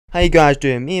How you guys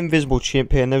doing? Me, Invisible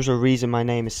Chimp here, and there's a reason my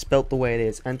name is spelt the way it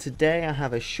is. And today I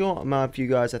have a short mob for you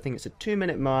guys. I think it's a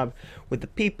 2-minute mob with the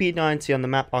PP90 on the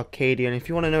map Arcadia. And if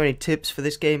you want to know any tips for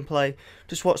this gameplay,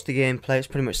 just watch the gameplay. It's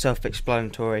pretty much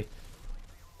self-explanatory.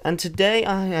 And today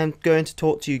I am going to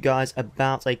talk to you guys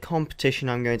about a competition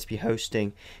I'm going to be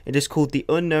hosting. It is called the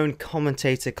Unknown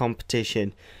Commentator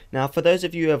Competition. Now, for those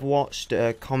of you who have watched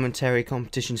commentary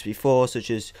competitions before, such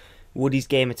as Woody's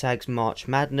Gamertag's March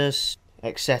Madness,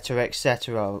 etc,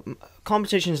 etc,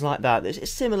 competitions like that,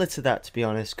 it's similar to that, to be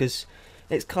honest, because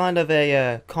it's kind of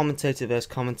a commentator versus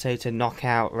commentator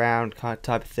knockout round kind of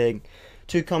type of thing.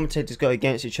 Two commentators go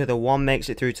against each other, one makes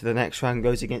it through to the next round,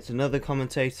 goes against another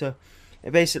commentator.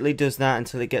 It basically does that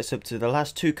until it gets up to the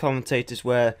last two commentators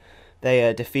where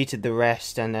they defeated the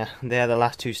rest, and they're the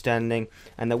last two standing,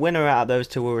 and the winner out of those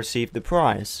two will receive the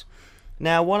prize.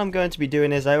 Now, what I'm going to be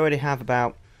doing is I already have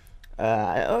about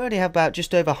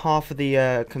just over half of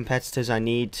the competitors I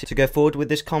need to go forward with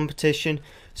this competition.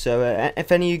 So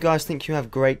if any of you guys think you have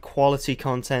great quality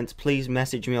content, please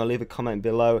message me or leave a comment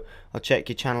below. I'll check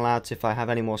your channel out if I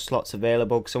have any more slots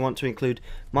available, because I want to include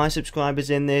my subscribers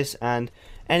in this and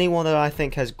anyone that I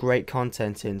think has great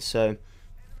content in. So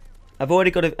I've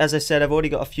already got, as I said, I've already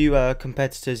got a few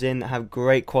competitors in that have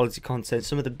great quality content,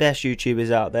 some of the best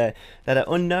YouTubers out there that are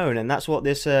unknown, and that's what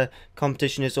this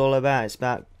competition is all about. It's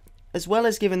about, as well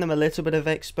as giving them a little bit of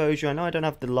exposure. I know I don't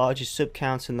have the largest sub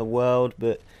count in the world,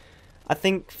 but I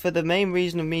think for the main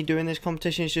reason of me doing this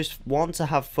competition is just, one, to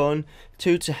have fun,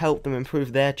 two, to help them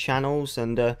improve their channels,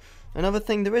 and another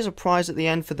thing, there is a prize at the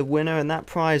end for the winner, and that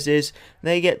prize is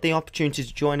they get the opportunity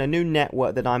to join a new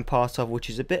network that I'm part of, which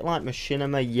is a bit like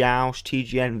Machinima, Yoush,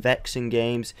 TGN, Vexen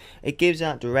Games. It gives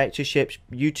out directorships,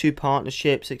 YouTube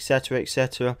partnerships, etc,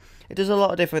 etc. It does a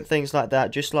lot of different things like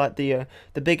that, just like the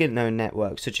bigger known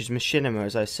networks, such as Machinima,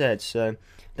 as I said. So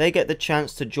they get the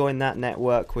chance to join that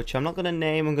network, which I'm not going to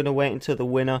name. I'm going to wait until the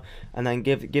winner and then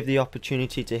give the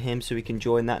opportunity to him so he can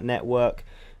join that network.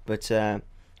 But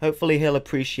hopefully he'll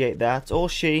appreciate that, or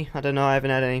she. I don't know, I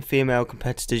haven't had any female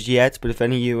competitors yet, but if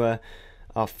any of you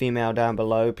are female down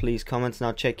below, please comment and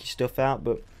I'll check your stuff out.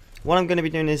 But what I'm going to be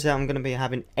doing is I'm going to be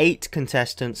having 8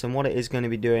 contestants, and what it is going to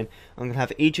be doing, I'm going to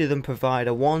have each of them provide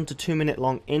a 1 to 2 minute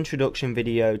long introduction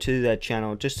video to their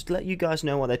channel, just to let you guys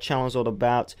know what their channel is all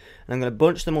about. And I'm going to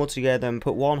bunch them all together and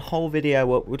put one whole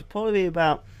video up, which would probably be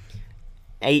about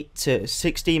 8 to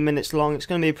 16 minutes long. It's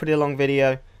going to be a pretty long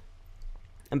video.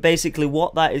 And basically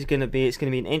what that is going to be, it's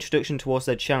going to be an introduction towards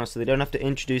their channel, so they don't have to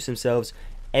introduce themselves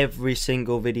every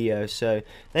single video. So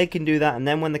they can do that, and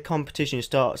then when the competition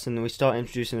starts and we start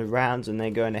introducing the rounds and they're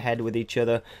going ahead with each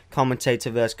other, commentator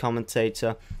versus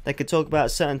commentator, they could talk about a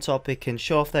certain topic and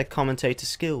show off their commentator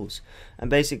skills and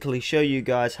basically show you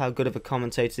guys how good of a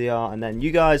commentator they are. And then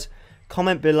you guys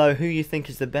comment below who you think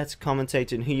is the better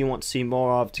commentator and who you want to see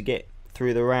more of to get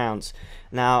through the rounds.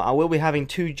 Now, I will be having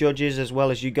 2 judges as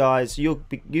well as you guys. You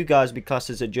guys be classed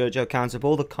as a judge. I'll count up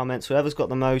all the comments. Whoever's got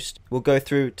the most will go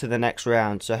through to the next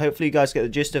round. So hopefully you guys get the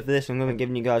gist of this. I'm going to be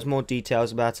giving you guys more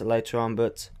details about it later on,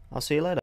 but I'll see you later.